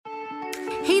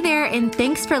Hey there, and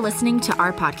thanks for listening to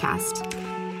our podcast.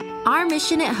 Our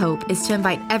mission at Hope is to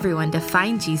invite everyone to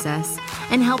find Jesus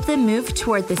and help them move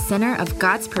toward the center of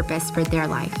God's purpose for their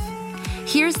life.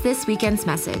 Here's this weekend's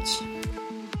message.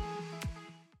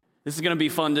 This is going to be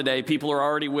fun today. People are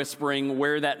already whispering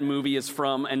where that movie is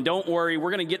from. And don't worry, we're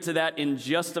going to get to that in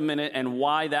just a minute and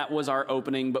why that was our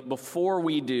opening. But before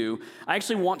we do, I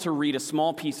actually want to read a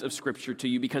small piece of scripture to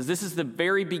you because this is the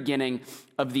very beginning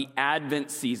of the Advent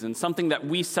season, something that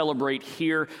we celebrate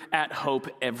here at Hope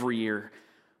every year.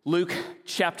 Luke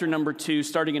chapter number 2,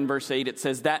 starting in verse 8, it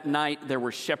says, "That night there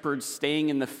were shepherds staying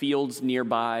in the fields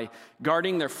nearby,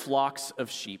 guarding their flocks of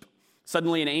sheep.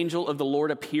 Suddenly an angel of the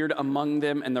Lord appeared among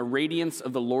them, and the radiance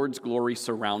of the Lord's glory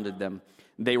surrounded them.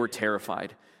 They were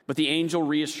terrified. But the angel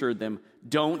reassured them.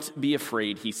 'Don't be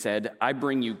afraid,' he said. 'I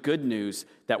bring you good news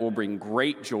that will bring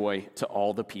great joy to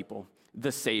all the people.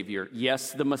 The Savior,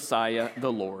 yes, the Messiah,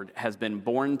 the Lord, has been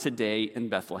born today in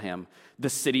Bethlehem, the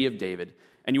city of David.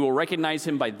 And you will recognize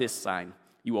him by this sign.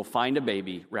 You will find a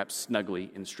baby wrapped snugly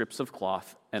in strips of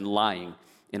cloth and lying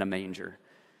in a manger.'"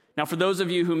 Now, for those of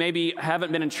you who maybe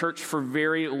haven't been in church for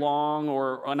very long,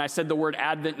 or when I said the word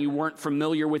Advent, you weren't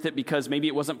familiar with it because maybe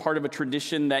it wasn't part of a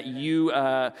tradition that you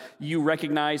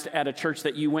recognized at a church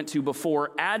that you went to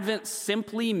before, Advent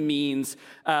simply means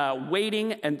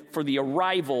waiting and for the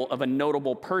arrival of a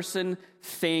notable person,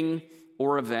 thing,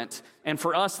 or event. And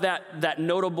for us, that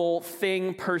notable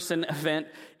thing, person, event,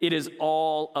 it is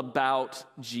all about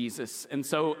Jesus. And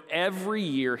so every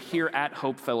year here at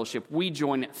Hope Fellowship, we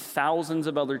join thousands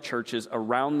of other churches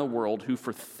around the world who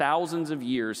for thousands of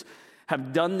years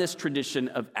have done this tradition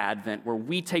of Advent, where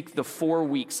we take the 4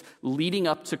 weeks leading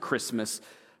up to Christmas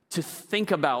to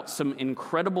think about some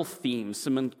incredible themes,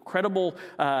 some incredible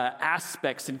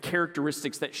aspects and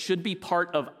characteristics that should be part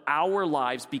of our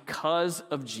lives because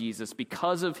of Jesus,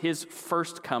 because of his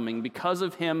first coming, because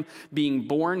of him being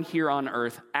born here on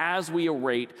earth as we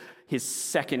await his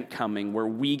second coming, where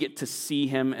we get to see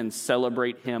him and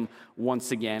celebrate him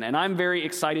once again. And I'm very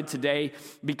excited today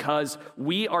because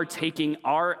we are taking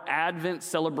our Advent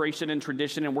celebration and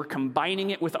tradition and we're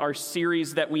combining it with our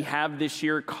series that we have this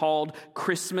year called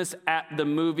Christmas at the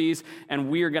Movies, and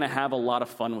we are going to have a lot of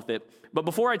fun with it. But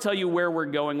before I tell you where we're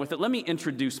going with it, let me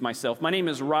introduce myself. My name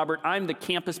is Robert. I'm the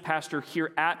campus pastor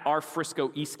here at our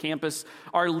Frisco East campus.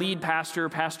 Our lead pastor,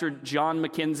 Pastor John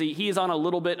McKenzie, he is on a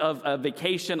little bit of a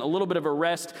vacation, a little bit of a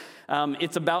rest.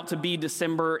 It's about to be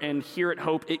December, and here at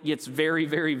Hope, it gets very,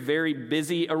 very, very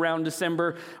busy around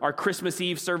December. Our Christmas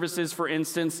Eve services, for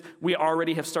instance, we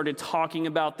already have started talking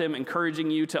about them,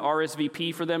 encouraging you to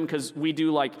RSVP for them, because we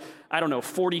do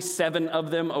 47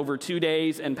 of them over 2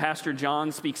 days, and Pastor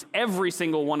John speaks every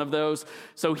single one of those,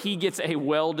 so he gets a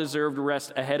well-deserved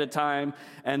rest ahead of time,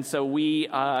 and so we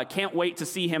can't wait to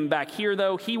see him back here,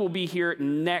 though. He will be here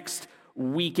next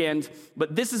weekend,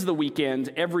 but this is the weekend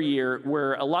every year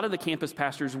where a lot of the campus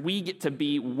pastors, we get to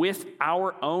be with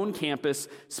our own campus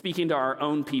speaking to our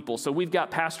own people. So we've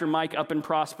got Pastor Mike up in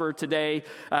Prosper today.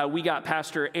 We got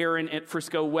Pastor Aaron at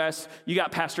Frisco West. You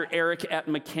got Pastor Eric at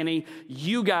McKinney.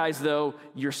 You guys, though,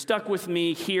 you're stuck with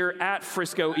me here at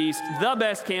Frisco East, the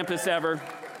best campus ever.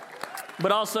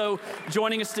 But also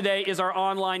joining us today is our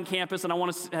online campus, and I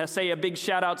want to say a big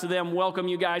shout out to them. Welcome,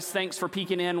 you guys. Thanks for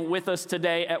peeking in with us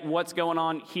today at what's going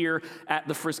on here at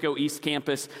the Frisco East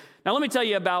campus. Now, let me tell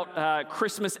you about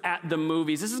Christmas at the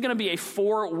Movies. This is going to be a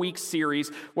 4-week series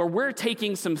where we're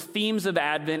taking some themes of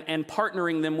Advent and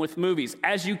partnering them with movies.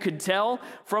 As you could tell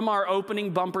from our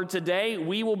opening bumper today,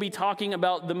 we will be talking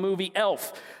about the movie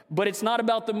Elf. But it's not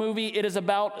about the movie, it is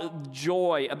about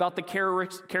joy, about the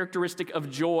characteristic of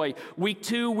joy. Week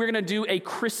 2, we're going to do a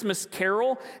Christmas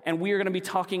Carol, and we are going to be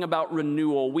talking about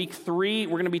renewal. Week 3,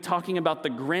 we're going to be talking about the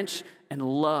Grinch and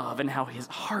love and how his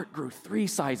heart grew 3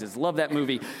 sizes. Love that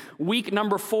movie. Week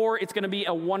number 4, it's going to be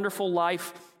A Wonderful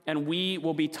Life, and we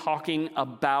will be talking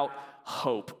about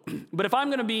hope. But if I'm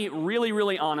going to be really,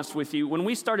 really honest with you, when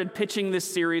we started pitching this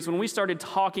series, when we started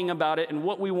talking about it and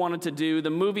what we wanted to do, the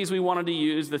movies we wanted to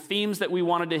use, the themes that we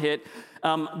wanted to hit,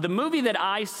 the movie that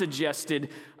I suggested,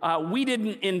 we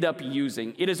didn't end up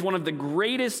using. It is one of the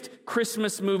greatest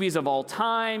Christmas movies of all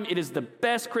time. It is the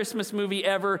best Christmas movie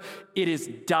ever. It is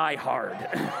Die Hard.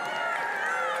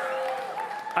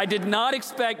 I did not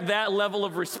expect that level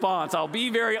of response. I'll be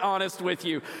very honest with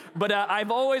you. But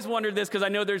I've always wondered this because I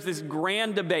know there's this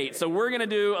grand debate. So we're going to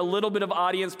do a little bit of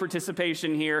audience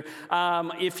participation here.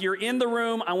 If you're in the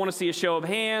room, I want to see a show of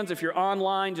hands. If you're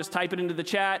online, just type it into the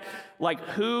chat. Like,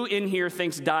 who in here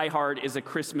thinks Die Hard is a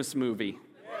Christmas movie?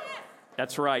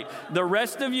 That's right. The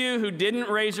rest of you who didn't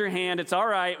raise your hand, it's all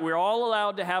right. We're all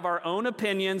allowed to have our own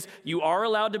opinions. You are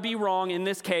allowed to be wrong. In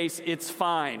this case, it's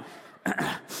fine.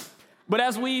 But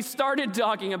as we started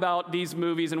talking about these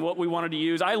movies and what we wanted to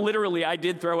use, I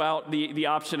did throw out the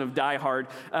option of Die Hard,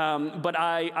 but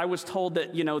I was told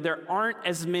that, there aren't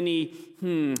as many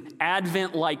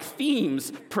Advent-like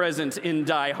themes present in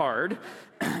Die Hard,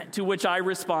 to which I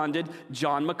responded,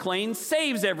 John McClane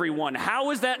saves everyone.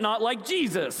 How is that not like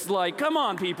Jesus? Like, come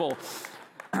on, people.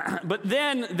 But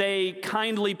then they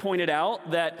kindly pointed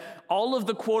out that all of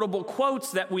the quotable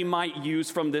quotes that we might use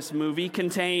from this movie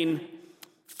contain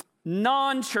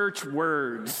non-church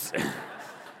words.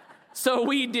 So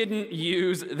we didn't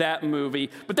use that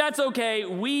movie, but that's okay.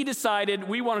 We decided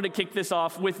we wanted to kick this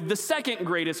off with the second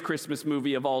greatest Christmas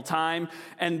movie of all time,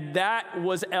 and that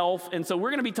was Elf. And so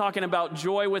we're going to be talking about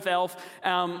joy with Elf,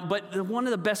 but one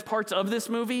of the best parts of this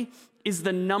movie is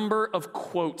the number of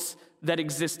quotes that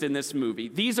exist in this movie.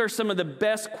 These are some of the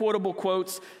best quotable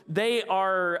quotes. They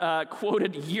are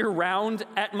quoted year-round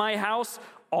at my house,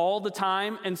 all the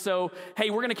time. And so, hey,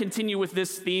 we're going to continue with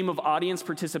this theme of audience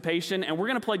participation, and we're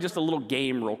going to play just a little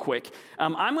game real quick.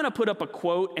 I'm going to put up a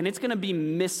quote, and it's going to be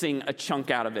missing a chunk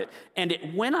out of it. And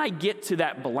when I get to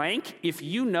that blank, if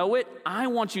you know it, I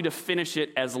want you to finish it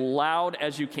as loud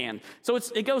as you can. So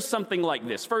it goes something like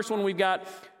this. First one we've got,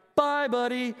 bye,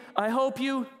 buddy, I hope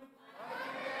you...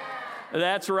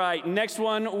 That's right. Next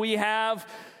one we have,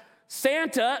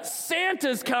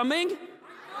 Santa's coming.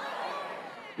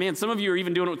 Man, some of you are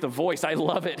even doing it with the voice. I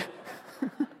love it.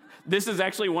 This is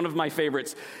actually one of my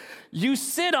favorites. You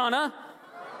sit on a...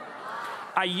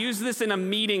 I used this in a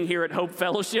meeting here at Hope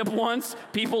Fellowship once.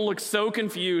 People looked so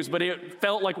confused, but it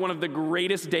felt like one of the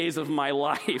greatest days of my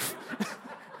life.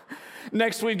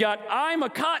 Next, we've got, I'm a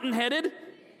cotton-headed.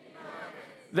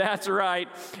 That's right.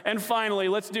 And finally,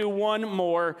 let's do one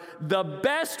more. The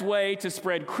best way to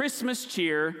spread Christmas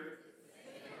cheer.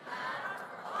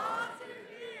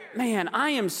 Man,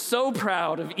 I am so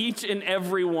proud of each and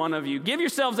every one of you. Give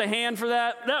yourselves a hand for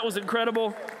that. That was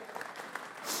incredible.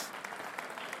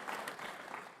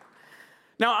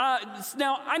 Now,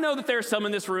 I know that there are some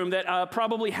in this room that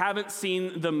probably haven't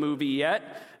seen the movie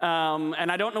yet,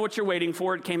 and I don't know what you're waiting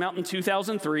for. It came out in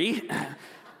 2003.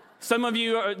 Some of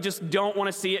you just don't want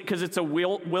to see it because it's a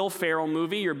Will Ferrell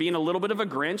movie. You're being a little bit of a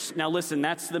Grinch. Now listen,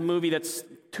 that's the movie that's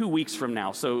 2 weeks from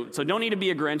now, so don't need to be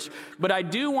a Grinch. But I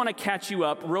do want to catch you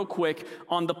up real quick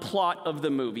on the plot of the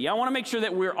movie. I want to make sure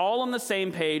that we're all on the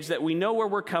same page, that we know where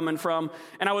we're coming from.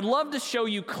 And I would love to show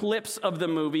you clips of the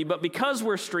movie, but because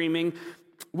we're streaming,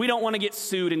 we don't want to get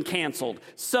sued and canceled.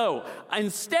 So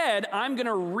instead, I'm going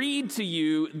to read to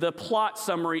you the plot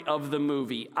summary of the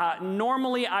movie.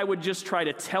 Normally, I would just try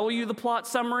to tell you the plot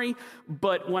summary,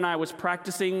 but when I was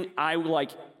practicing, I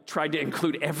tried to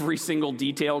include every single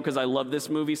detail because I love this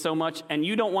movie so much, and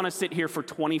you don't want to sit here for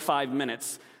 25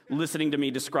 minutes listening to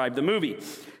me describe the movie.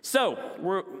 So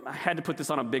I had to put this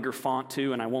on a bigger font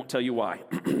too, and I won't tell you why.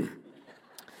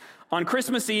 On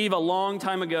Christmas Eve, a long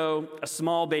time ago, a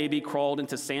small baby crawled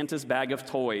into Santa's bag of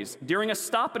toys. During a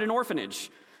stop at an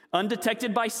orphanage,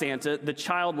 undetected by Santa, the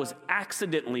child was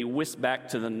accidentally whisked back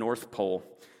to the North Pole.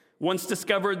 Once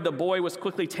discovered, the boy was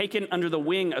quickly taken under the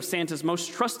wing of Santa's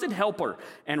most trusted helper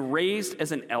and raised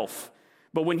as an elf.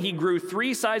 But when he grew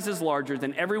 3 sizes larger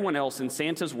than everyone else in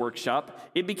Santa's workshop,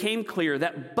 it became clear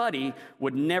that Buddy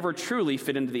would never truly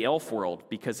fit into the elf world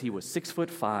because he was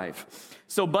 6'5".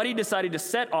 So Buddy decided to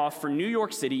set off for New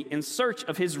York City in search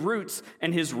of his roots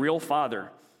and his real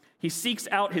father. He seeks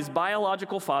out his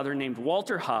biological father named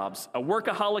Walter Hobbs, a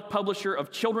workaholic publisher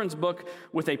of children's book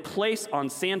with a place on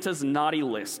Santa's naughty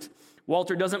list.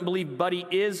 Walter doesn't believe Buddy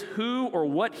is who or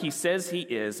what he says he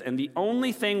is, and the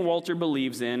only thing Walter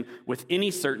believes in with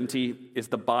any certainty is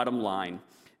the bottom line.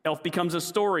 Elf becomes a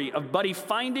story of Buddy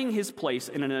finding his place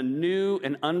in a new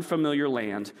and unfamiliar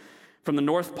land, from the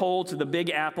North Pole to the Big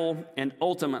Apple, and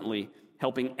ultimately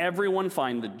helping everyone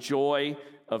find the joy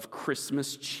of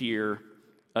Christmas cheer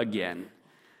again.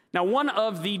 Now, one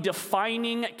of the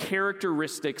defining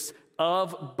characteristics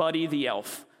of Buddy the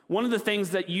Elf, one of the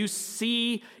things that you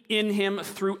see in him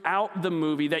throughout the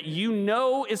movie, that you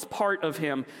know is part of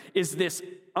him, is this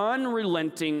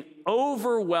unrelenting,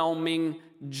 overwhelming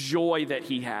joy that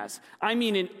he has. I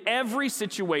mean, in every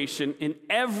situation, in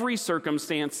every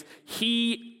circumstance,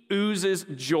 he oozes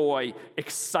joy,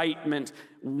 excitement,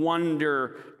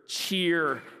 wonder,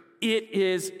 cheer. It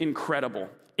is incredible.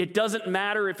 It doesn't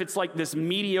matter if it's like this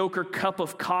mediocre cup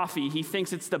of coffee. He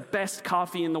thinks it's the best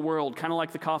coffee in the world, kind of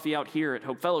like the coffee out here at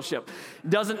Hope Fellowship.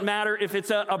 Doesn't matter if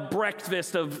it's a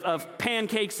breakfast of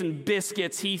pancakes and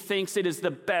biscuits. He thinks it is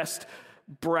the best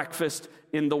breakfast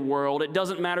in the world. It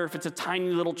doesn't matter if it's a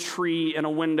tiny little tree in a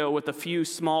window with a few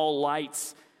small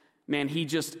lights. Man, he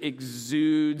just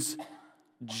exudes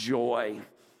joy.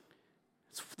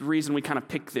 The reason we kind of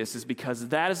pick this is because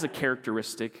that is a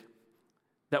characteristic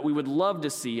that we would love to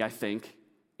see, I think,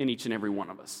 in each and every one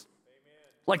of us. Amen.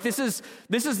 Like this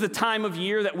is the time of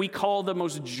year that we call the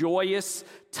most joyous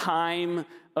time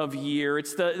of year.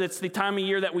 It's the time of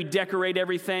year that we decorate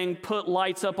everything, put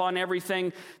lights up on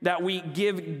everything, that we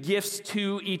give gifts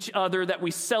to each other, that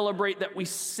we celebrate, that we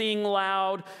sing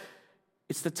loud.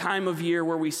 It's the time of year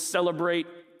where we celebrate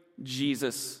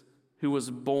Jesus, who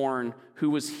was born, who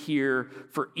was here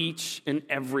for each and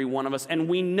every one of us. And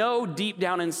we know deep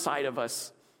down inside of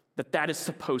us that that is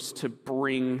supposed to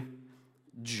bring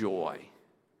joy.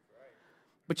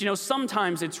 But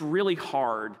sometimes it's really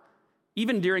hard,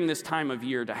 even during this time of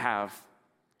year, to have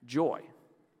joy.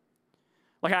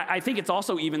 Like I think it's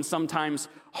also even sometimes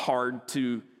hard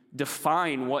to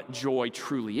define what joy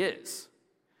truly is.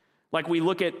 Like we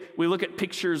look at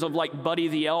pictures of like Buddy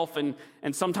the Elf, and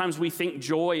sometimes we think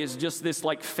joy is just this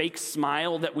like fake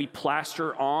smile that we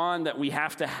plaster on, that we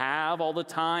have to have all the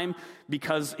time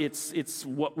because it's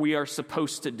what we are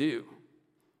supposed to do.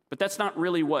 But that's not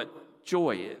really what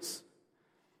joy is.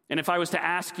 And if I was to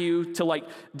ask you to like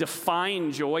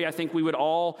define joy, I think we would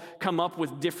all come up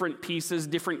with different pieces,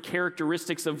 different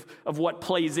characteristics of what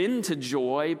plays into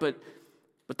joy, but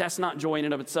that's not joy in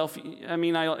and of itself. I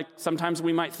mean, sometimes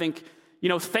we might think,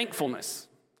 thankfulness,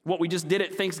 what we just did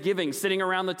at Thanksgiving, sitting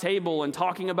around the table and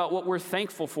talking about what we're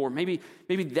thankful for. Maybe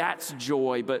that's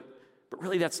joy, but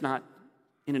really that's not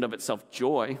in and of itself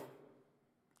joy.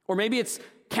 Or maybe it's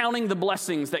counting the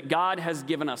blessings that God has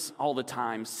given us all the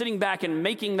time, sitting back and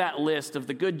making that list of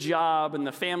the good job and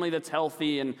the family that's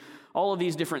healthy and all of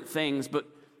these different things. But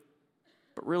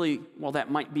really, while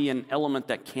that might be an element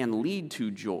that can lead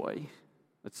to joy,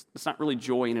 it's not really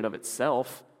joy in and of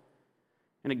itself.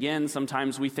 And again,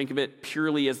 sometimes we think of it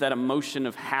purely as that emotion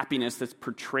of happiness that's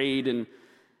portrayed in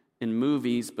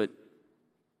movies, but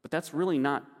that's really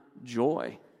not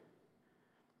joy.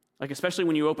 Like especially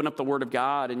when you open up the Word of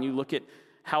God and you look at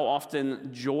how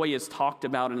often joy is talked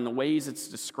about and in the ways it's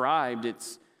described,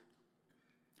 it's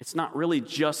not really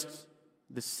just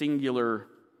the singular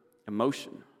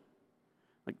emotion.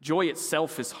 Like joy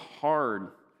itself is hard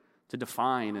to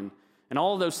define, and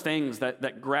all of those things,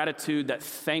 that gratitude, that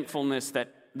thankfulness,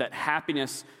 that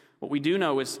happiness, what we do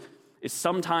know is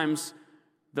sometimes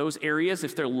those areas,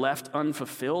 if they're left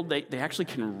unfulfilled, they actually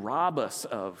can rob us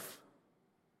of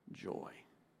joy.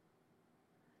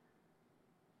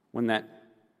 When that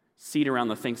seat around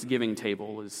the Thanksgiving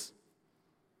table is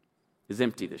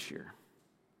empty this year.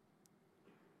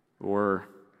 Or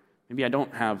maybe I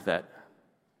don't have that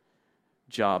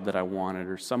job that I wanted,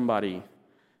 or somebody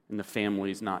in the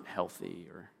family is not healthy,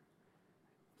 or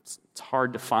it's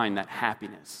hard to find that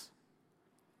happiness.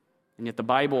 And yet the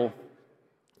Bible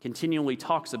continually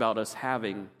talks about us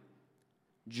having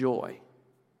joy.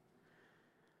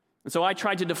 And so I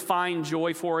tried to define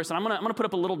joy for us, and I'm going to put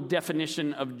up a little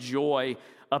definition of joy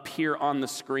up here on the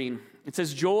screen. It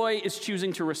says, joy is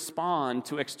choosing to respond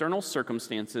to external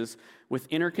circumstances with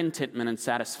inner contentment and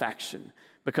satisfaction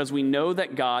because we know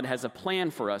that God has a plan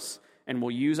for us and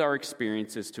will use our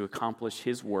experiences to accomplish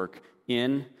His work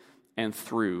in and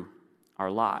through our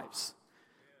lives.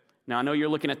 Now, I know you're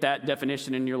looking at that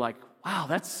definition and you're like, wow,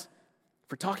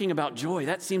 for talking about joy,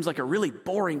 that seems like a really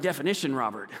boring definition,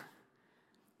 Robert.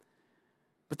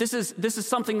 But this is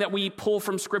something that we pull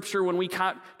from Scripture when we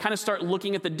kind of start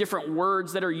looking at the different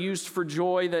words that are used for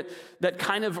joy that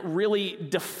kind of really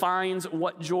defines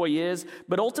what joy is.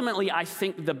 But ultimately, I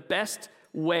think the best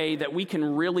way that we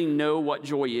can really know what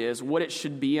joy is, what it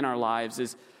should be in our lives,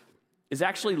 is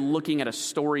actually looking at a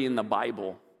story in the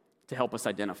Bible to help us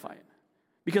identify it.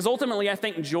 Because ultimately, I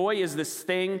think joy is this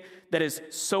thing that is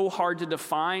so hard to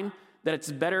define that it's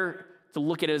better to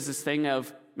look at it as this thing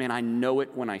of, man, I know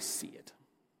it when I see it.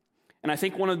 And I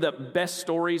think one of the best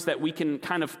stories that we can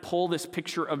kind of pull this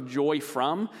picture of joy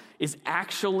from is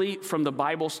actually from the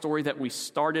Bible story that we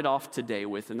started off today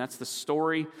with, and that's the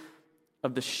story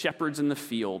of the shepherds in the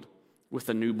field with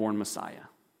the newborn Messiah.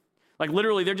 Like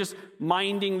literally, they're just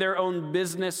minding their own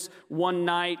business one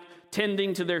night,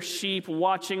 tending to their sheep,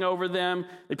 watching over them.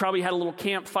 They probably had a little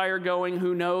campfire going,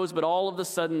 who knows, but all of a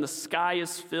sudden the sky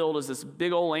is filled as this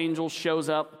big old angel shows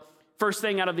up. First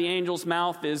thing out of the angel's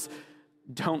mouth is,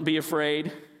 "Don't be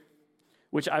afraid,"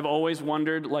 which I've always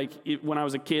wondered, like when I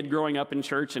was a kid growing up in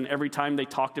church, and every time they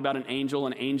talked about an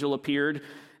angel appeared,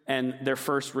 and their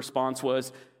first response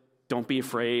was, "Don't be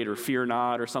afraid," or "Fear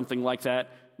not," or something like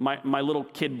that. My little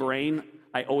kid brain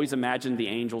I always imagined the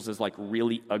angels as like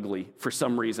really ugly for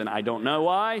some reason. I don't know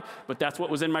why, but that's what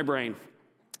was in my brain.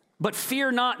 But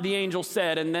fear not, the angel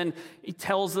said, and then he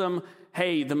tells them,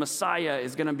 hey, the Messiah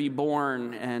is going to be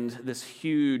born, and this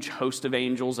huge host of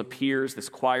angels appears. This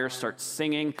choir starts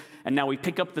singing, and now we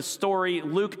pick up the story.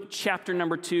 Luke chapter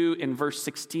number 2 in verse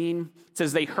 16. It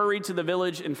says, they hurried to the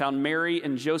village and found Mary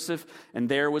and Joseph, and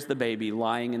there was the baby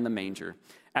lying in the manger.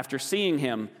 After seeing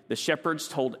him, the shepherds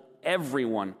told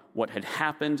everyone what had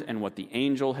happened and what the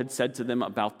angel had said to them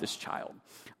about this child.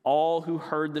 All who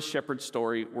heard the shepherd's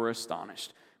story were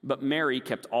astonished, but Mary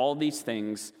kept all these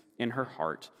things in her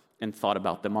heart and thought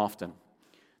about them often.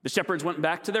 The shepherds went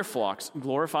back to their flocks,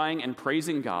 glorifying and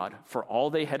praising God for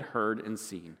all they had heard and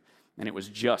seen, and it was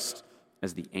just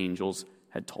as the angels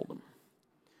had told them.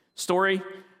 Story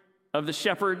of the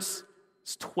shepherds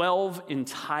is 12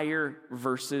 entire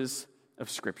verses of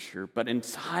Scripture, but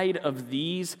inside of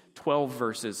these 12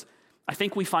 verses, I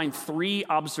think we find 3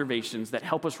 observations that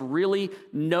help us really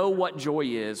know what joy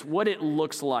is, what it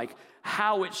looks like,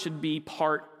 how it should be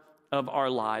part of our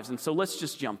lives. And so let's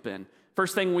just jump in.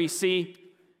 First thing we see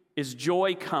is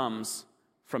joy comes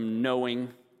from knowing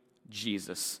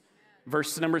Jesus.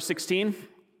 Verse number 16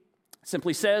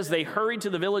 simply says, they hurried to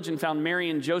the village and found Mary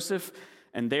and Joseph,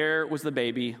 and there was the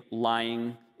baby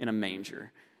lying in a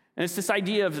manger. And it's this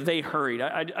idea of they hurried.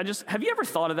 I just, have you ever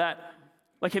thought of that?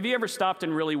 Like, have you ever stopped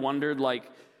and really wondered, like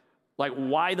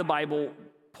why the Bible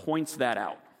points that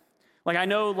out? Like, I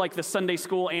know, like, the Sunday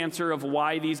school answer of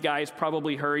why these guys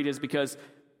probably hurried is because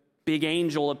big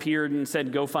angel appeared and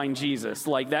said, go find Jesus.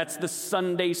 Like, that's the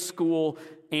Sunday school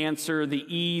answer, the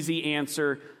easy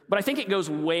answer. But I think it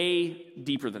goes way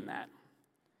deeper than that.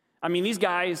 I mean, these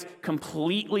guys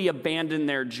completely abandoned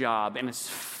their job, and as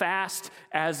fast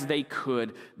as they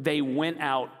could, they went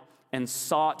out and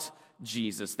sought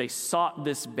Jesus. They sought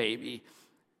this baby,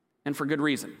 and for good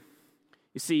reason.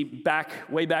 You see,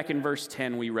 way back in verse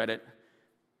 10, we read it.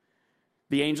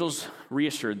 The angels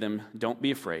reassured them, don't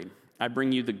be afraid. I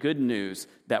bring you the good news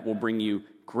that will bring you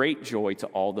great joy to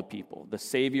all the people. The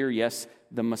Savior, yes,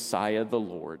 the Messiah, the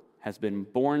Lord, has been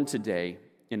born today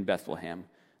in Bethlehem,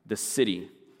 the city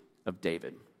of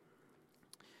David.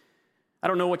 I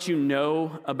don't know what you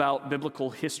know about biblical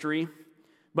history,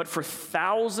 but for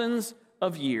thousands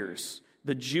of years,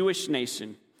 the Jewish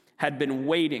nation had been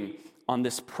waiting on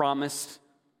this promised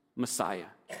Messiah.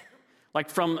 Like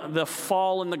from the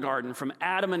fall in the garden, from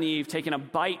Adam and Eve taking a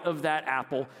bite of that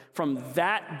apple, from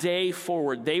that day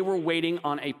forward, they were waiting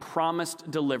on a promised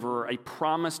deliverer, a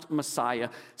promised Messiah,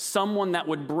 someone that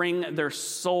would bring their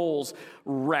souls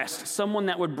rest, someone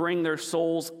that would bring their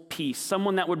souls peace,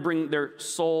 someone that would bring their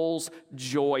souls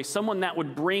joy, someone that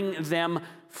would bring them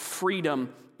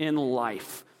freedom in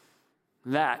life.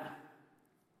 That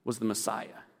was the Messiah.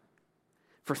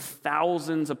 For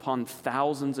thousands upon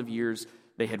thousands of years,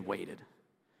 they had waited.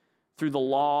 Through the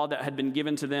law that had been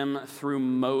given to them through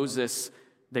Moses,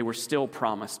 they were still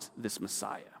promised this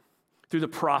Messiah. Through the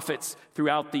prophets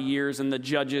throughout the years and the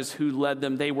judges who led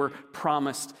them, they were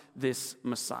promised this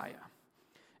Messiah.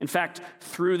 In fact,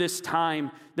 through this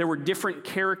time, there were different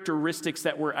characteristics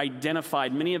that were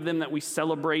identified, many of them that we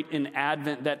celebrate in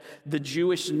Advent, that the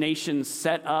Jewish nation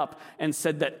set up and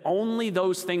said that only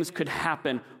those things could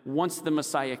happen once the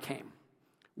Messiah came.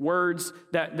 Words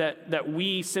that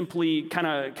we simply kind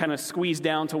of squeeze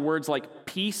down to words like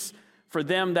peace. For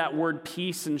them, that word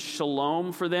peace and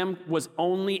shalom for them was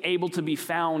only able to be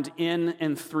found in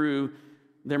and through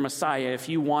their Messiah. If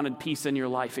you wanted peace in your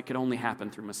life, it could only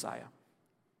happen through Messiah.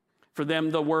 For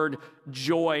them, the word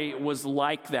joy was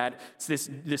like that. It's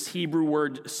this Hebrew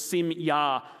word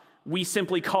simyah. We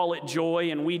simply call it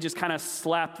joy, and we just kind of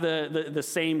slap the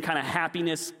same kind of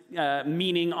happiness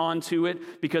meaning onto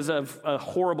it because of a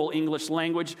horrible English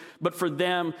language. But for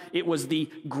them, it was the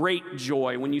great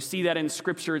joy. When you see that in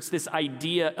Scripture, it's this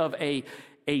idea of a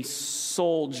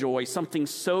soul joy, something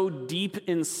so deep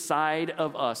inside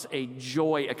of us, a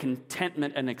joy, a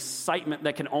contentment, an excitement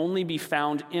that can only be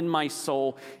found in my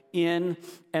soul in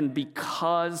and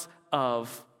because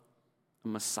of the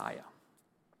Messiah.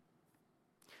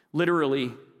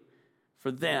 Literally,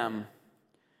 for them,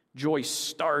 joy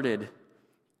started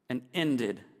and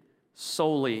ended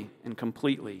solely and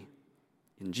completely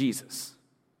in Jesus.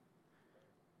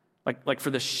 Like for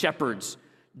the shepherds,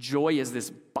 joy is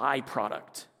this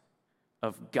byproduct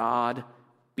of God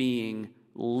being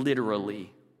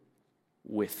literally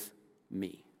with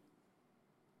me.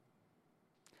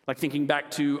 Like thinking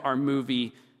back to our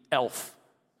movie Elf.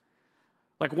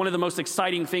 Like one of the most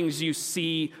exciting things you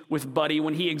see with Buddy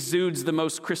when he exudes the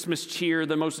most Christmas cheer,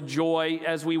 the most joy,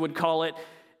 as we would call it,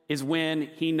 is when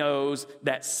he knows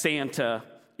that Santa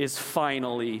is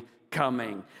finally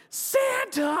coming.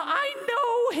 Santa, I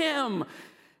know him.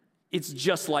 It's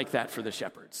just like that for the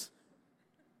shepherds.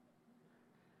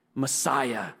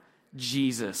 Messiah,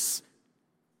 Jesus,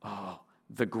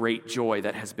 the great joy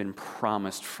that has been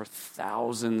promised for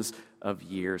thousands of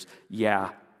years.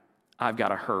 Yeah, I've got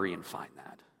to hurry and find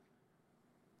that.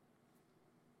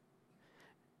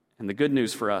 And the good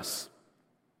news for us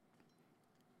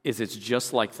is it's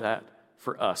just like that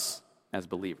for us as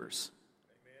believers.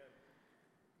 Amen.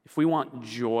 If we want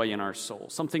joy in our soul,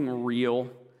 something real,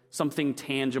 something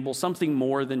tangible, something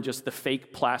more than just the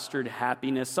fake plastered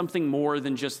happiness, something more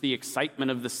than just the excitement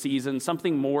of the season,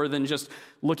 something more than just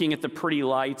looking at the pretty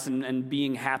lights and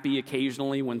being happy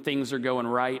occasionally when things are going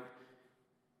right.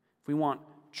 If we want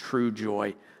true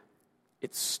joy,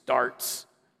 it starts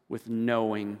with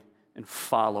knowing and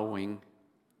following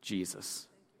Jesus.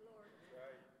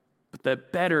 But the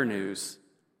better news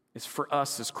is for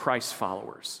us as Christ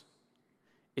followers.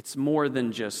 It's more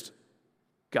than just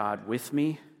God with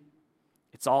me.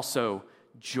 It's also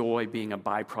joy being a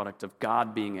byproduct of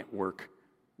God being at work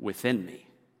within me.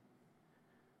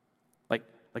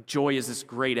 Like joy is this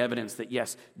great evidence that,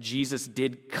 yes, Jesus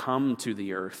did come to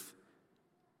the earth,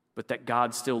 but that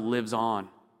God still lives on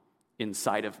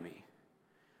inside of me.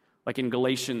 Like in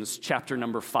Galatians chapter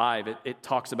number 5, it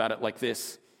talks about it like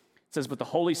this. It says, but the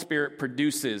Holy Spirit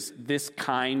produces this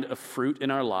kind of fruit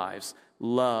in our lives: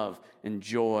 love and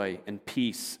joy and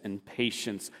peace and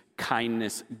patience,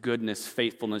 kindness, goodness,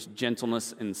 faithfulness,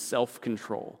 gentleness, and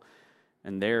self-control.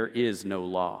 And there is no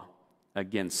law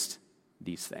against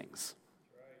these things.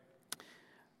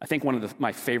 I think one of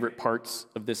my favorite parts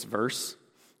of this verse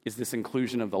is this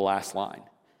inclusion of the last line.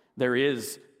 There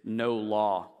is no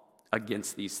law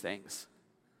against these things.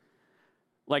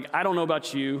 Like, I don't know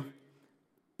about you,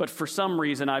 but for some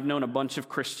reason I've known a bunch of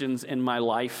Christians in my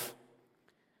life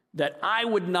that I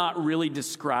would not really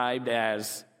describe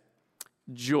as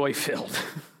joy-filled.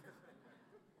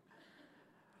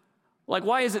 Like,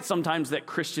 why is it sometimes that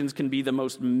Christians can be the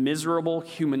most miserable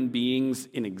human beings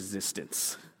in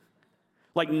existence?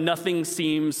 Like, nothing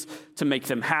seems to make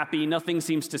them happy. Nothing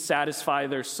seems to satisfy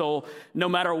their soul. No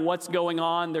matter what's going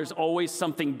on, there's always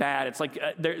something bad. It's like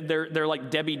they're like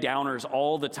Debbie Downers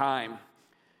all the time.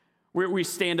 We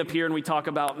stand up here and we talk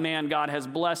about, man, God has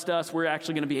blessed us. We're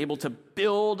actually going to be able to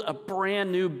build a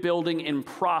brand new building and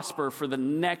prosper for the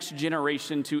next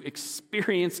generation to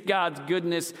experience God's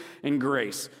goodness and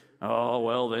grace. Oh,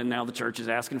 well, then now the church is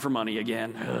asking for money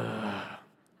again.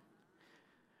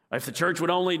 If the church would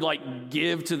only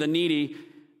give to the needy.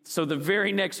 So the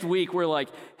very next week, we're like,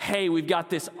 hey, we've got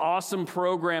this awesome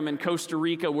program in Costa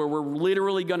Rica where we're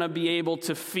literally going to be able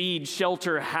to feed,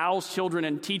 shelter, house children,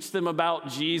 and teach them about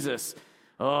Jesus.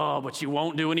 Oh, but you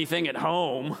won't do anything at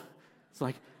home. It's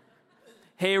like,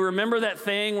 hey, remember that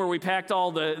thing where we packed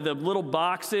all the little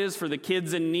boxes for the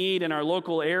kids in need in our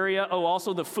local area? Oh,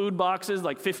 also the food boxes,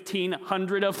 like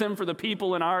 1,500 of them for the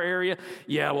people in our area?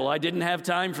 Yeah, well, I didn't have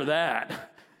time for that.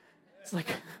 It's like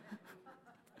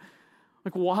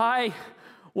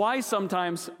why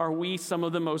sometimes are we some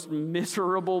of the most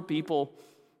miserable people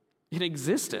in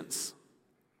existence?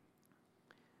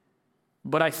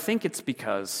 But I think it's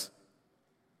because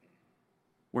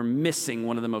we're missing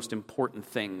one of the most important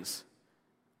things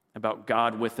about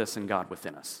God with us and God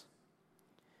within us.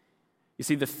 You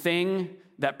see, the thing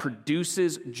that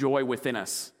produces joy within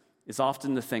us is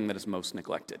often the thing that is most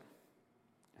neglected.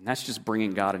 And that's just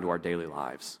bringing God into our daily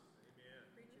lives.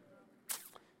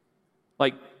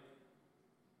 Like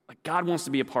God wants to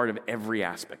be a part of every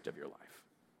aspect of your life.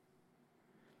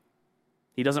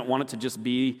 He doesn't want it to just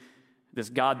be this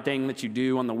God thing that you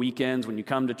do on the weekends when you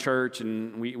come to church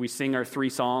and we sing our 3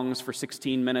 songs for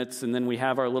 16 minutes and then we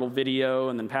have our little video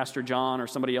and then Pastor John or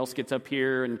somebody else gets up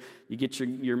here and you get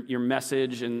your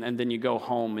message and then you go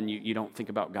home and you don't think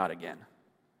about God again.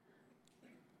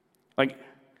 Like,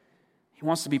 he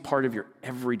wants to be part of your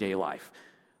everyday life.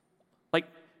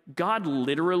 God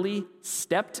literally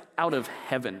stepped out of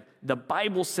heaven, the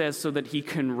Bible says, so that he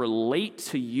can relate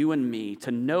to you and me,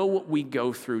 to know what we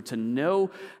go through, to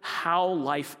know how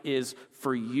life is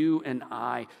for you and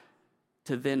I,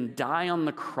 to then die on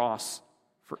the cross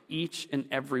for each and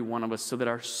every one of us so that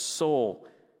our soul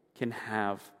can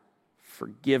have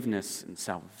forgiveness and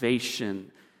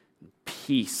salvation and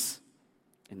peace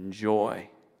and joy.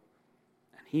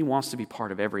 And he wants to be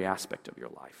part of every aspect of your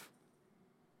life.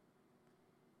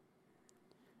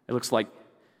 It looks like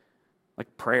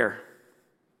prayer.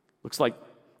 It looks like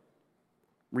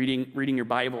reading your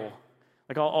Bible.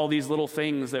 Like all these little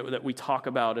things that we talk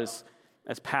about as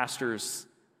pastors.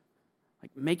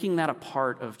 Like making that a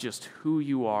part of just who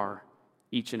you are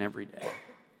each and every day.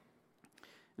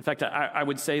 In fact, I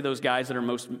would say those guys that are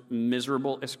most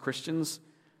miserable as Christians,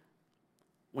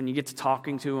 when you get to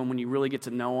talking to them, when you really get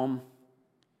to know them,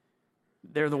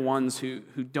 they're the ones who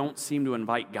don't seem to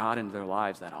invite God into their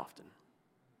lives that often.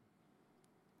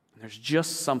 And there's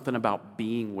just something about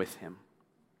being with him.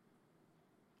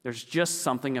 There's just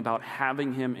something about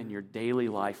having him in your daily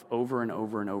life over and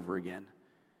over and over again.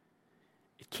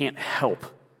 It can't help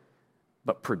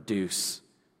but produce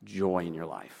joy in your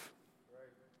life.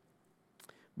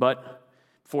 But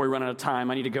before we run out of time,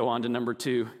 I need to go on to number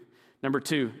two. Number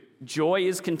two, joy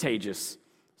is contagious,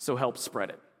 so help spread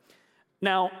it.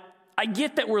 Now, I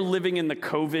get that we're living in the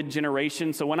COVID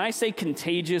generation, so when I say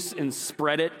contagious and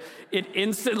spread it, it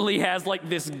instantly has like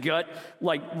this gut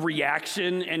like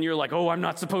reaction, and you're like, oh, I'm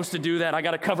not supposed to do that. I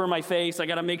got to cover my face. I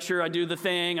got to make sure I do the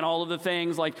thing and all of the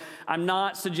things. Like, I'm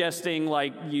not suggesting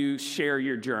like you share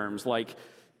your germs. Like,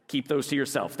 keep those to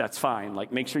yourself. That's fine.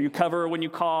 Like, make sure you cover when you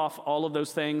cough, all of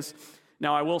those things.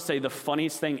 Now, I will say the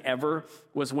funniest thing ever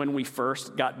was when we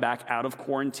first got back out of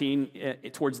quarantine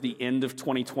towards the end of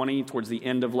 2020, towards the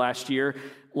end of last year.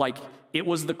 Like, it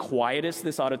was the quietest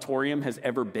this auditorium has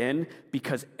ever been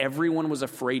because everyone was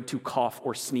afraid to cough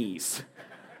or sneeze.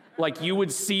 Like, you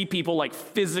would see people like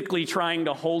physically trying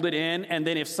to hold it in, and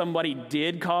then if somebody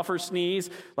did cough or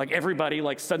sneeze, like everybody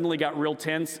like suddenly got real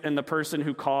tense, and the person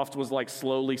who coughed was like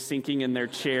slowly sinking in their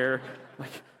chair.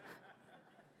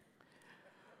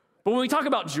 But when we talk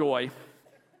about joy,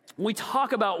 when we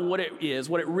talk about what it is,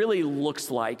 what it really looks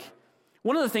like,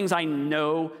 one of the things I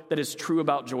know that is true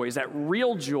about joy is that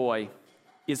real joy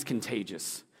is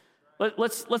contagious.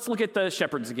 Let's look at the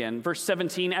shepherds again. Verse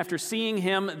 17, after seeing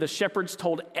him, the shepherds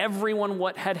told everyone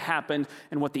what had happened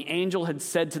and what the angel had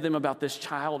said to them about this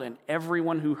child, and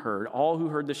everyone who heard, all who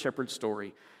heard the shepherd's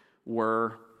story,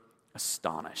 were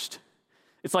astonished.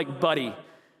 It's like Buddy,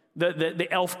 the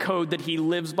elf code that he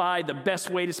lives by. The best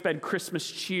way to spread Christmas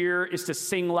cheer is to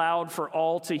sing loud for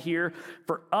all to hear.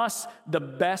 For us, the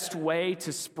best way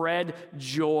to spread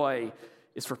joy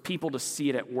is for people to see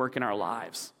it at work in our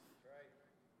lives.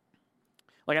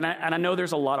 Like, and I know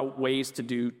there's a lot of ways to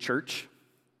do church.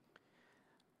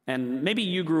 And maybe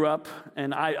you grew up,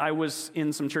 and I was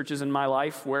in some churches in my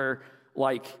life where,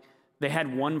 like, they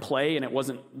had one play, and it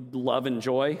wasn't love and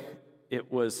joy.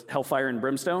 It was hellfire and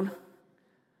brimstone.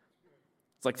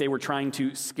 It's like they were trying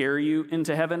to scare you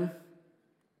into heaven.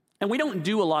 And we don't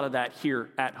do a lot of that here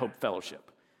at Hope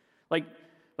Fellowship.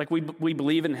 Like we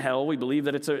believe in hell. We believe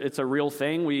that it's a real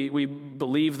thing. We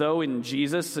believe, though, in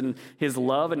Jesus and his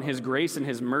love and his grace and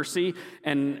his mercy.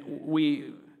 And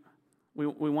we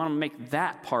want to make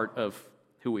that part of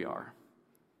who we are.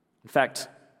 In fact,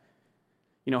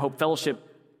 Hope Fellowship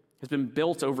has been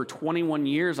built over 21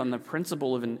 years on the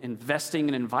principle of investing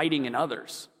and inviting in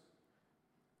others.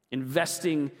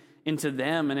 Investing into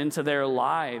them and into their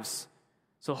lives,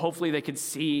 so hopefully they could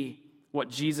see what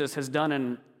Jesus has done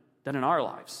in our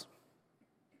lives.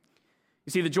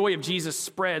 You see, the joy of Jesus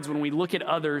spreads when we look at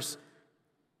others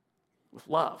with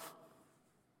love.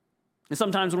 And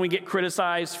sometimes when we get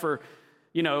criticized for,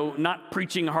 not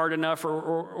preaching hard enough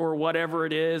or whatever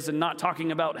it is, and not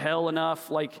talking about hell enough,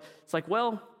 it's like,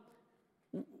 well,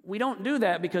 we don't do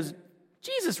that because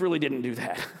Jesus really didn't do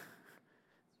that.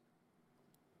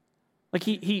 Like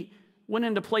he went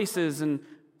into places and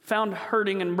found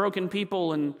hurting and broken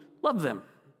people and loved them,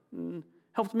 and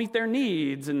helped meet their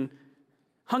needs and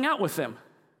hung out with them.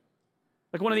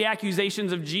 Like, one of the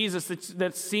accusations of Jesus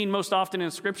that's seen most often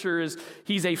in Scripture is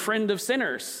he's a friend of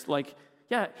sinners. Like,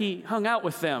 yeah, he hung out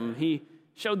with them. He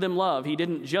showed them love. He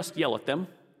didn't just yell at them.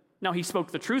 Now, he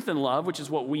spoke the truth in love, which is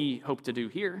what we hope to do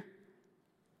here.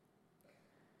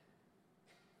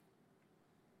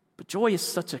 But joy is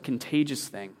such a contagious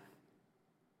thing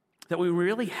that we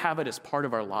really have it as part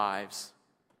of our lives.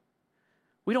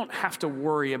 We don't have to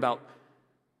worry about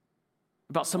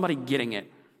somebody getting it,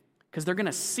 because they're going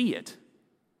to see it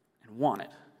and want it.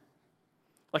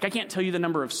 Like, I can't tell you the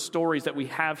number of stories that we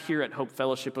have here at Hope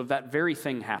Fellowship of that very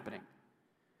thing happening.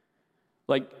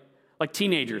 Like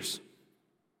teenagers,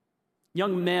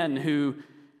 young men who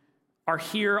are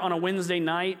here on a Wednesday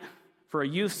night for a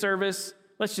youth service,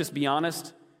 let's just be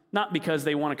honest, not because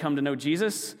they want to come to know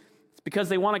Jesus, it's because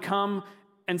they want to come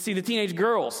and see the teenage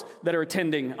girls that are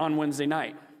attending on Wednesday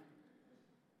night.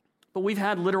 But we've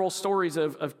had literal stories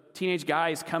of teenage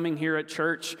guys coming here at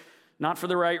church, not for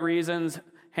the right reasons,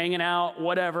 hanging out,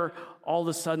 whatever. All of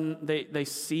a sudden, they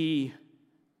see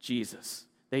Jesus.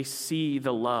 They see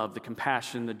the love, the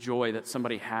compassion, the joy that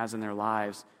somebody has in their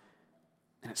lives,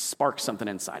 and it sparks something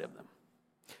inside of them.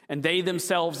 And they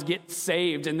themselves get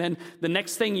saved, and then the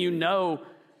next thing you know,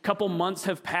 couple months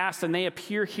have passed and they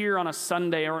appear here on a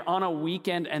Sunday or on a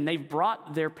weekend and they've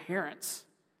brought their parents.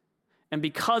 And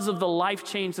because of the life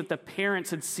change that the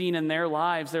parents had seen in their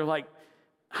lives, they're like,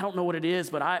 I don't know what it is,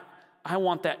 but I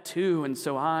want that too. And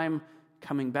so I'm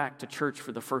coming back to church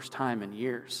for the first time in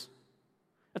years.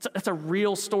 That's a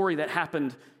real story that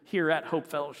happened here at Hope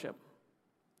Fellowship.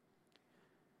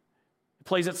 It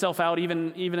plays itself out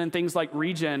even in things like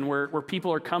Regen, where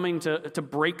people are coming to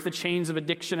break the chains of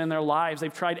addiction in their lives.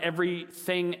 They've tried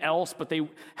everything else, but they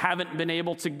haven't been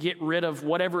able to get rid of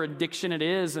whatever addiction it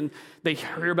is. And they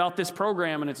hear about this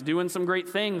program, and it's doing some great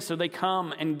things, so they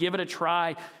come and give it a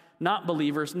try. Not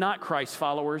believers, not Christ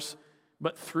followers,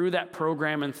 but through that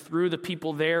program and through the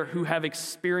people there who have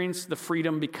experienced the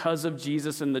freedom because of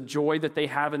Jesus and the joy that they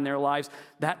have in their lives,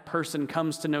 that person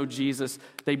comes to know Jesus.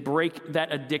 They break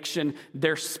that addiction.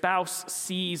 Their spouse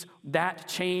sees that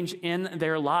change in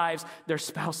their lives. Their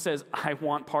spouse says, I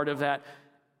want part of that.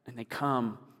 And they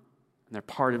come, and they're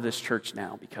part of this church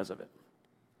now because of it.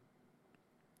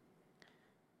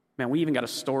 Man, we even got a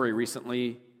story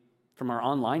recently from our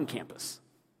online campus.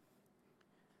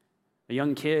 A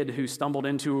young kid who stumbled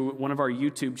into one of our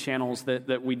YouTube channels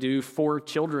that we do for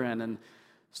children and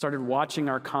started watching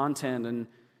our content and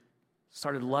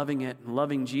started loving it and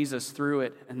loving Jesus through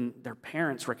it, and their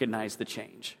parents recognized the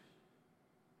change.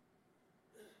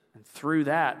 And through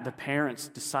that, the parents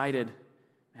decided,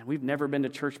 man, we've never been to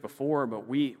church before, but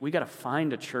we got to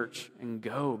find a church and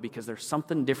go because there's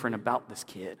something different about this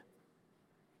kid.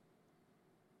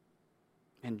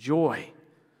 And joy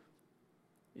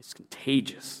is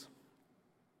contagious.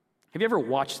 Have you ever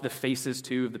watched the faces,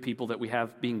 too, of the people that we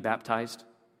have being baptized?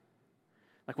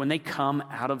 Like when they come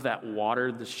out of that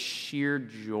water, the sheer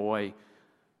joy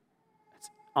that's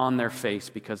on their face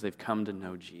because they've come to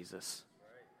know Jesus.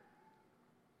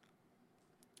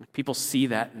 Like people see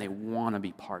that and they want to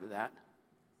be part of that.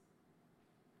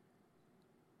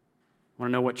 Want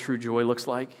to know what true joy looks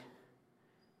like?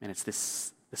 And it's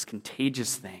this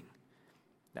contagious thing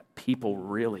that people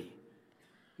really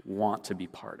want to be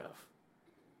part of.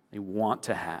 They want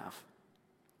to have.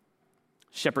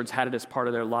 Shepherds had it as part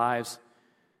of their lives,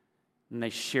 and they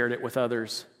shared it with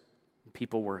others. And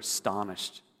people were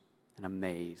astonished and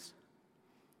amazed.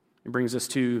 It brings us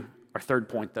to our third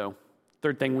point, though.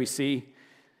 Third thing we see,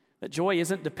 that joy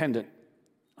isn't dependent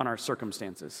on our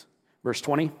circumstances. Verse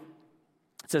 20, it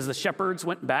says, the shepherds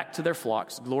went back to their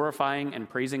flocks, glorifying and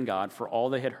praising God for all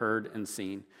they had heard and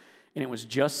seen. And it was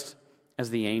just as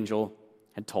the angel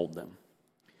had told them.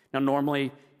 Now,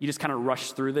 normally, you just kind of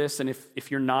rush through this, and if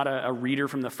you're not a reader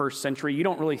from the first century, you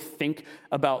don't really think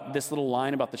about this little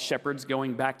line about the shepherds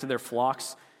going back to their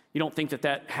flocks. You don't think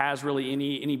that has really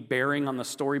any bearing on the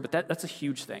story, but that's a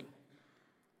huge thing.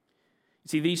 You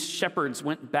see, these shepherds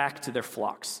went back to their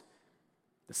flocks,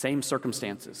 the same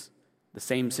circumstances, the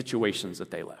same situations that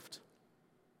they left.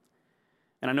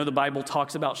 And I know the Bible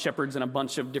talks about shepherds in a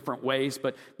bunch of different ways,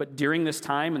 but during this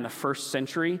time in the first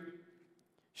century,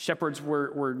 shepherds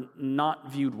were not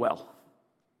viewed well.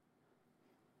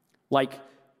 Like,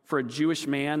 for a Jewish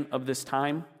man of this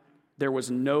time, there was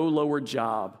no lower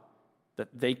job that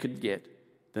they could get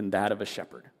than that of a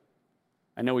shepherd.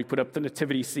 I know we put up the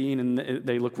nativity scene, and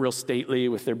they look real stately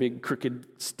with their big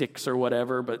crooked sticks or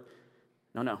whatever, but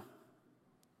no.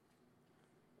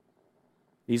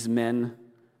 These men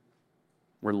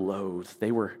were loathed.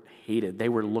 They were hated. They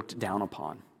were looked down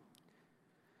upon.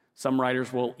 Some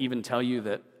writers will even tell you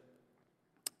that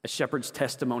a shepherd's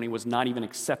testimony was not even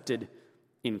accepted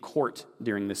in court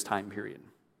during this time period.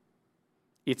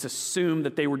 It's assumed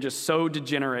that they were just so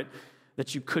degenerate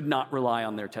that you could not rely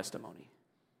on their testimony.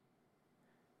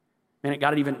 And it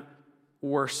got even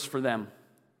worse for them.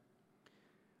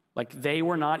 Like they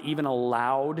were not even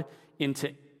allowed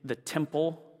into the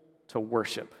temple to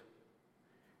worship.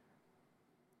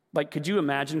 Like, could you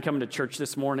imagine coming to church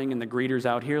this morning and the greeters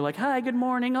out here like, hi, good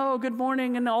morning, oh, good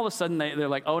morning. And all of a sudden they're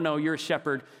like, oh no, you're a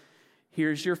shepherd.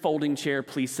 Here's your folding chair.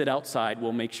 Please sit outside.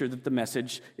 We'll make sure that the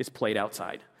message is played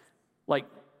outside. Like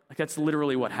that's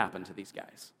literally what happened to these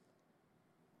guys.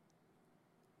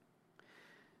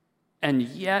 And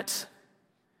yet,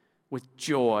 with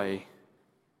joy,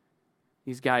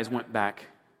 these guys went back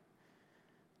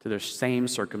to their same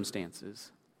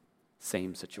circumstances,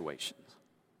 same situations.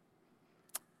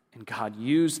 And God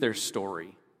used their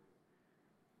story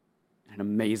in an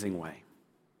amazing way.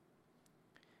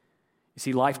 You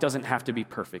see, life doesn't have to be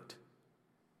perfect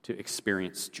to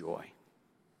experience joy.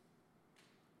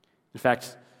 In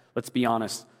fact, let's be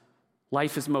honest,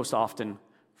 life is most often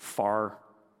far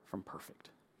from perfect.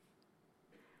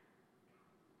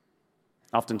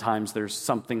 Oftentimes, there's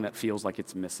something that feels like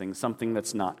it's missing, something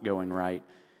that's not going right.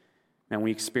 And we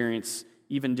experience,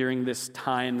 even during this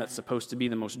time that's supposed to be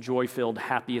the most joy-filled,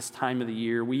 happiest time of the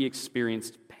year, we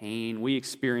experience pain, we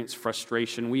experience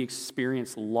frustration, we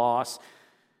experience loss,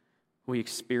 we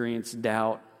experience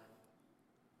doubt.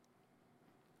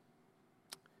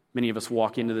 Many of us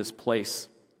walk into this place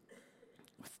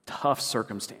with tough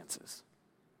circumstances.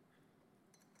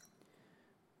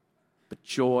 But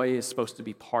joy is supposed to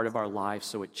be part of our lives,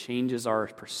 so it changes our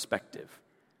perspective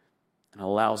and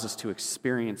allows us to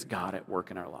experience God at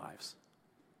work in our lives.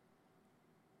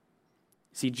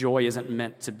 See, joy isn't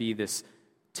meant to be this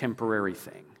temporary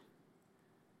thing,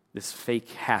 this fake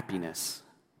happiness.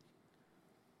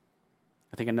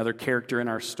 I think another character in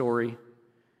our story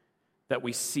that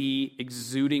we see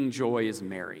exuding joy is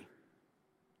Mary,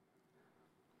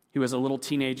 who as a little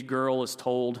teenage girl is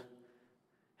told,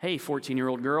 hey,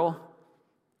 14-year-old girl,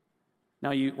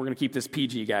 now we're going to keep this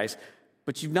PG, guys,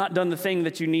 but you've not done the thing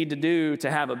that you need to do to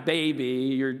have a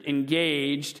baby. You're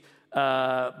engaged,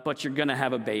 but you're going to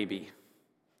have a baby.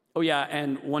 Oh yeah,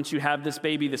 and once you have this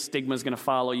baby, the stigma is going to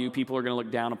follow you. People are going to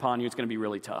look down upon you. It's going to be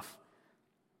really tough.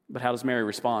 But how does Mary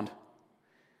respond?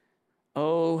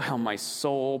 Oh, how my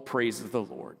soul praises the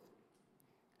Lord.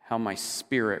 How my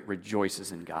spirit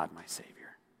rejoices in God, my Savior.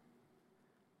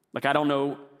 Like, I don't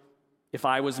know if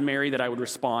I was Mary that I would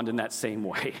respond in that same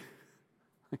way.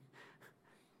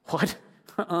 What?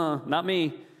 Not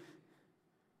me.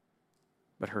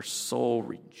 But her soul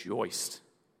rejoiced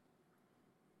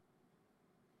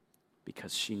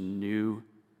because she knew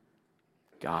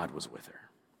God was with her.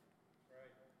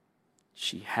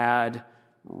 She had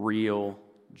real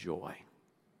joy.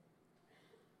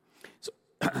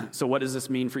 So what does this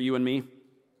mean for you and me?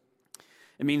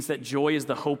 It means that joy is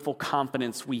the hopeful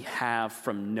confidence we have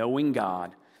from knowing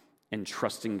God and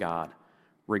trusting God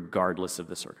regardless of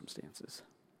the circumstances.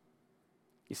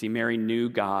 You see, Mary knew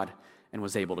God and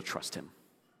was able to trust him.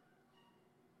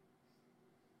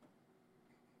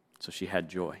 So she had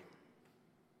joy.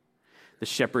 The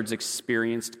shepherds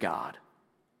experienced God,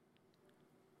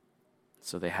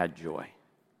 so they had joy.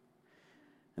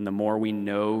 And the more we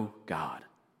know God,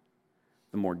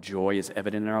 the more joy is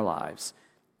evident in our lives.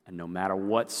 And no matter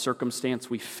what circumstance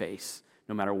we face,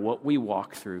 no matter what we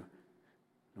walk through,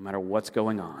 no matter what's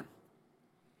going on,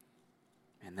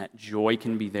 and that joy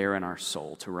can be there in our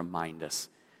soul to remind us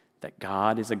that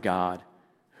God is a God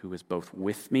who is both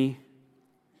with me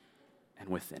and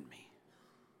within me.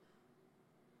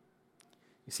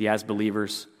 You see, as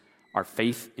believers, our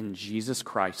faith in Jesus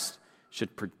Christ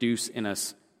should produce in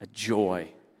us a joy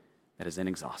that is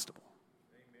inexhaustible.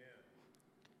 Amen.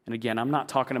 And again, I'm not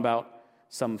talking about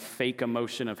some fake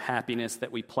emotion of happiness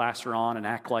that we plaster on and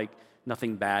act like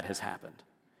nothing bad has happened.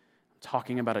 I'm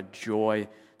talking about a joy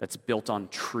that's built on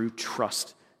true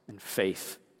trust and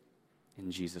faith in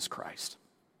Jesus Christ.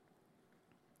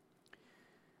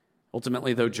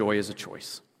 Ultimately, though, joy is a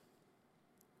choice.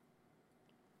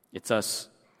 It's us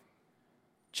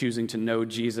choosing to know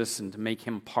Jesus and to make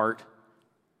him part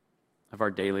of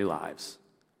our daily lives.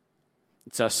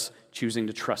 It's us choosing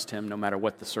to trust him no matter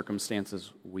what the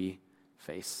circumstances we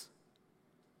face.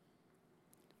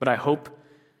 But I hope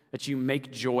that you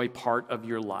make joy part of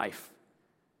your life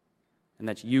and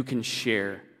that you can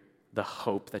share the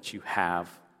hope that you have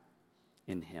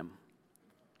in him.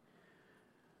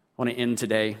 I want to end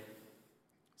today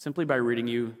simply by reading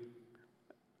you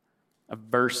a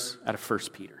verse out of 1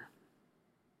 Peter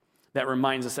that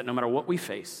reminds us that no matter what we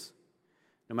face,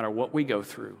 no matter what we go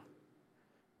through,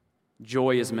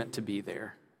 joy is meant to be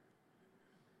there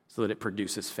so that it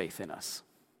produces faith in us.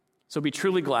 So be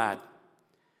truly glad.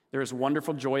 There is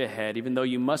wonderful joy ahead, even though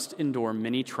you must endure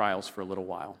many trials for a little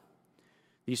while.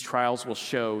 These trials will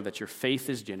show that your faith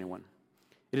is genuine.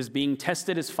 It is being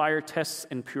tested as fire tests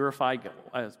and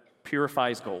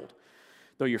purifies gold,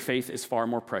 though your faith is far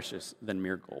more precious than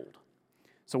mere gold.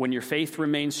 So when your faith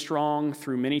remains strong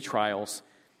through many trials,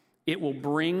 it will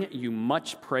bring you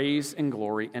much praise and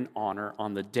glory and honor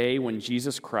on the day when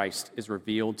Jesus Christ is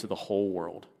revealed to the whole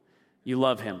world. You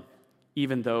love him,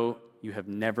 even though you have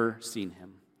never seen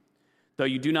him. Though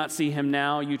you do not see him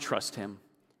now, you trust him,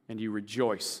 and you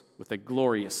rejoice with a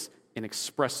glorious,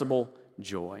 inexpressible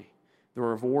joy. The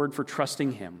reward for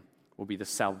trusting him will be the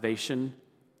salvation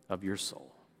of your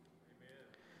soul.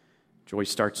 Amen. Joy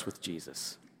starts with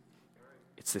Jesus.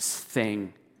 It's this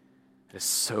thing that is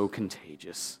so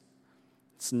contagious.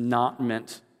 It's not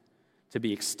meant to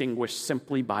be extinguished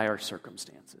simply by our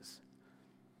circumstances.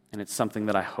 And it's something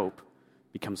that I hope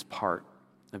becomes part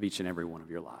of each and every one of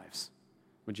your lives.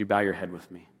 Would you bow your head with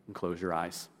me and close your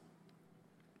eyes?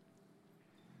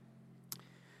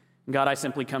 God, I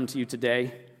simply come to you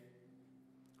today,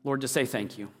 Lord, to say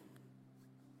thank you.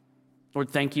 Lord,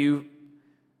 thank you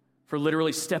for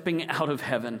literally stepping out of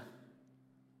heaven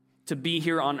to be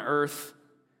here on earth,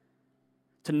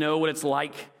 to know what it's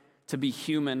like to be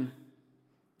human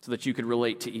so that you could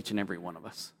relate to each and every one of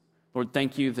us. Lord,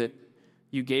 thank you that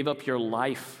you gave up your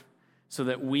life so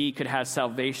that we could have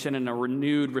salvation and a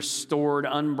renewed, restored,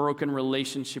 unbroken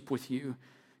relationship with you.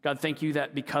 God, thank you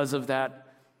that because of that,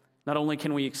 not only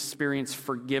can we experience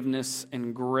forgiveness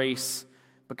and grace,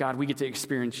 but God, we get to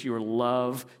experience your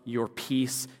love, your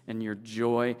peace, and your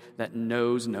joy that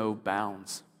knows no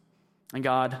bounds. And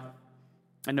God,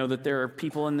 I know that there are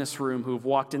people in this room who have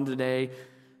walked in today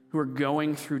who are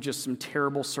going through just some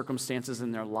terrible circumstances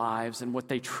in their lives, and what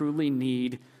they truly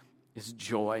need is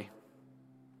joy.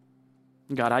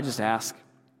 And God, I just ask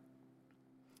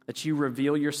that you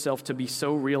reveal yourself to be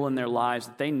so real in their lives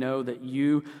that they know that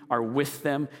you are with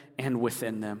them and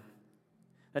within them.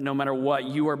 That no matter what,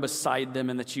 you are beside them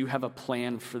and that you have a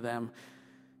plan for them.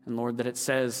 And Lord, that it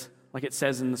says, like it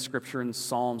says in the scripture in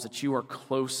Psalms, that you are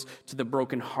close to the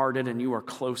brokenhearted and you are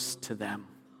close to them.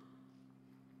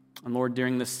 And Lord,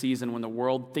 during this season when the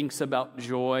world thinks about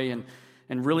joy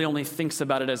and really only thinks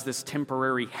about it as this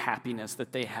temporary happiness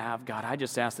that they have, God, I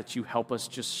just ask that you help us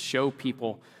just show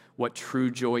people what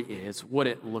true joy is, what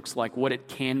it looks like, what it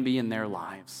can be in their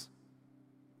lives.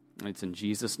 And it's in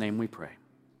Jesus' name we pray.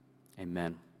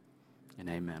 Amen and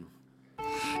amen.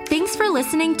 Thanks for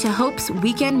listening to Hope's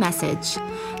weekend message.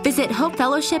 Visit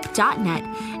hopefellowship.net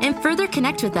and further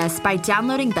connect with us by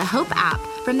downloading the Hope app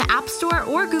from the App Store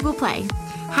or Google Play.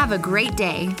 Have a great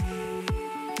day.